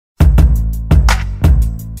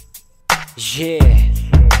Yeah,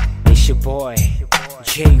 it's your boy,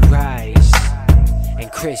 reyez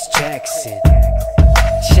and Chris Jackson.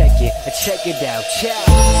 Check it out, check.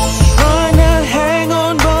 Trying to hang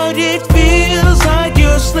on, but it feels like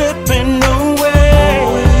you're slipping away.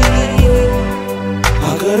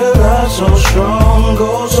 How could a love so strong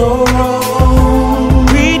go so wrong?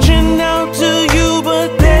 Reaching out to you,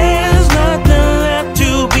 but there's nothing left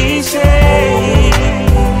to be said.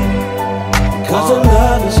 Cause the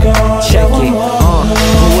love is gone. Check it,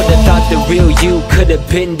 who would've thought the real you could've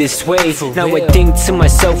been this way? Now I think to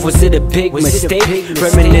myself, was it a big mistake?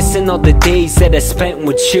 Reminiscing all the days that I spent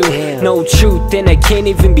with you. No truth, and I can't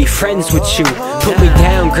even be friends with you. Put me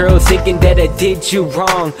down, girl, thinking that I did you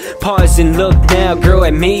wrong. Pause and look now, girl,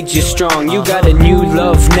 I made you strong. You got a new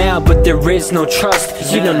love now, but there is no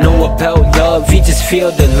trust. You don't know about love, you just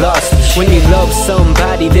feel the lust. When you love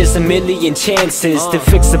somebody, there's a million chances to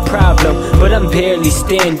fix the problem, but I'm barely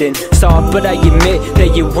standing. Soft, but I admit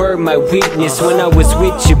that you were my weakness. When I was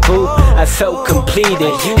with you, boo, I felt completed,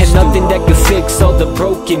 and nothing that could fix all the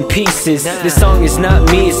broken pieces. This song is not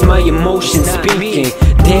me, it's my emotions speaking.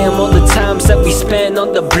 Damn, all the times that we spend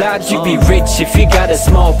on the block. You'd be rich if you got a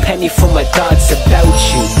small penny for my thoughts about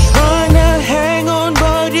you. Trying to hang on,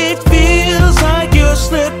 but it feels like you're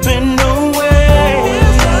slipping away.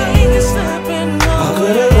 How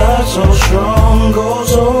could a love so strong go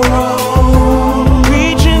so wrong?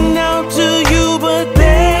 Reaching out to you, but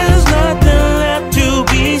there's nothing left to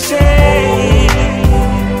be said.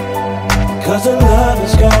 Cause the love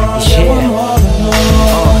is gone.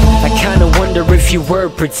 I kinda wonder if you were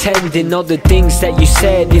pretending all the things that you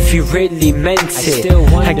said, if you really meant it.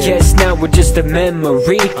 I guess now we're just a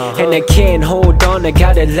memory, and I can't hold on, I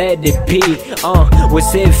gotta let it be.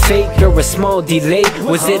 Was it fake or a small delay?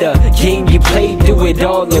 Was it a game you played? Do it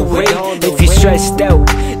all away. If you're stressed out,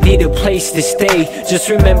 need a place to stay, just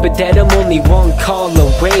remember that I'm only one call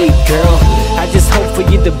away, girl. I just hope for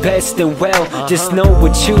you the best and well. Just know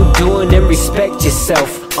what you doing and respect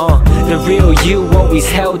yourself. The real you always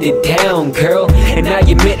held it down, girl, and I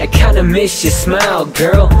admit I kinda miss your smile,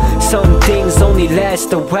 girl. Some things only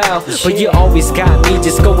last a while, but you always got me,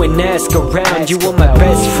 just go and ask around. You were my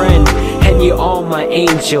best friend, and you're all my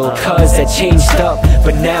angel. Cause I changed up,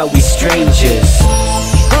 but now we strangers.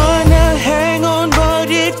 Trying to hang on, but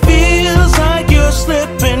it feels like you're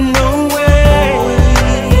slipping away.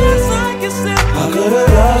 How could a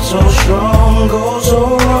love so strong go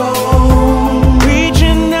so wrong?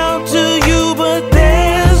 Reaching out to you, but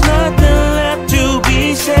there's nothing left to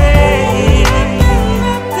be said.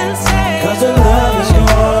 Cause the love is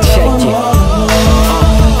gone. Check it.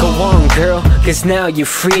 Go on, girl, cause now you're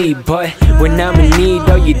free. But when I'm in need,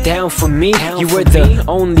 are you down for me? You were the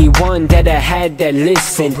only one that I had that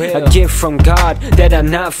listened. A gift from God that I'm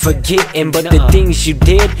not forgetting. But the things you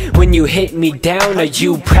did when you hit me down, are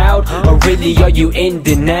you proud? Or really are you in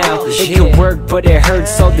denial? It could work, but it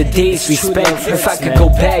hurts all the days we spent. If I could go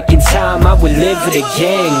back in time, I would live it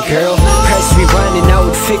again, girl. Press rewind and I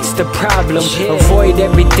would fix the problem. Avoid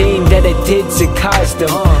everything that I did to cause them.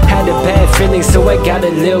 Had a bad feeling, so I got a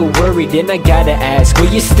little worried. And I gotta ask,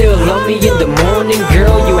 will you still love me in the morning,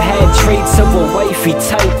 girl? You had traits of a wifey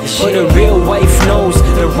type, but a real wife knows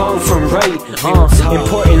the wrong from right.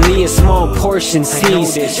 Importantly, a small portion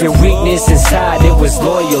sees your weakness inside, it was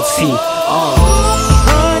loyalty.